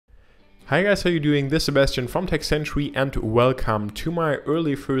Hi guys, how you doing? This is Sebastian from TechCentury and welcome to my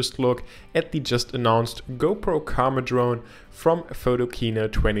early first look at the just announced GoPro Karma drone from Photokina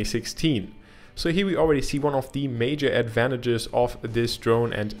 2016. So here we already see one of the major advantages of this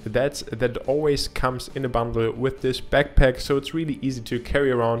drone, and that's that it always comes in a bundle with this backpack, so it's really easy to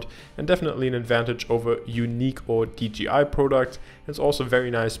carry around and definitely an advantage over unique or DJI products. It's also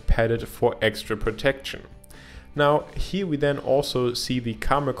very nice padded for extra protection. Now here we then also see the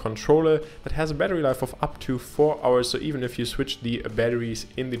Karma controller that has a battery life of up to 4 hours, so even if you switch the batteries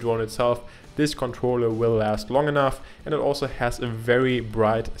in the drone itself, this controller will last long enough. And it also has a very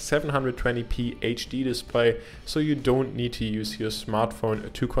bright 720p HD display, so you don't need to use your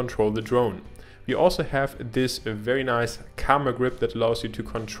smartphone to control the drone. We also have this very nice Karma grip that allows you to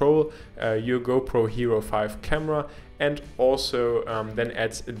control your GoPro Hero 5 camera, and also then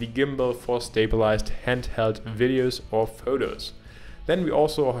adds the gimbal for stabilized handheld videos or photos. Then we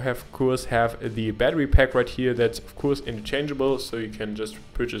also of course have the battery pack right here that's of course interchangeable, so you can just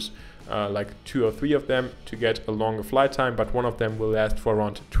purchase like 2 or 3 of them to get a longer flight time, but one of them will last for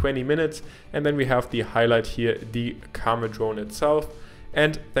around 20 minutes. And then we have the highlight here, the Karma drone itself.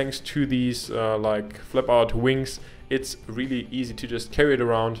 And thanks to these like flip out wings, it's really easy to just carry it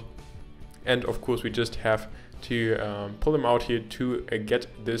around. And of course we just have to pull them out here to get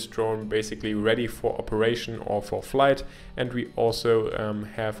this drone basically ready for operation or for flight. And we also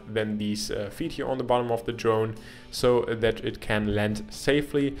have then these feet here on the bottom of the drone so that it can land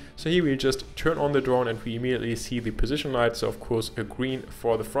safely. So here we just turn on the drone and we immediately see the position lights, so of course a green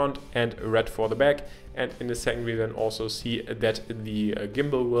for the front and a red for the back. And in a second we then also see that the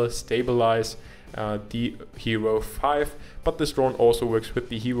gimbal will stabilize the Hero 5, but this drone also works with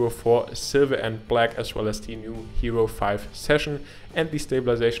the Hero 4 Silver and Black as well as the new Hero 5 Session, and the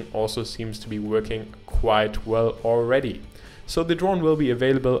stabilization also seems to be working quite well already. So the drone will be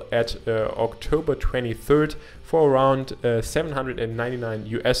available at October 23rd for around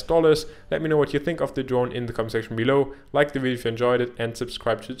 $799 US. Let me know what you think of the drone in the comment section below, like the video if you enjoyed it, and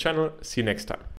subscribe to the channel. See you next time.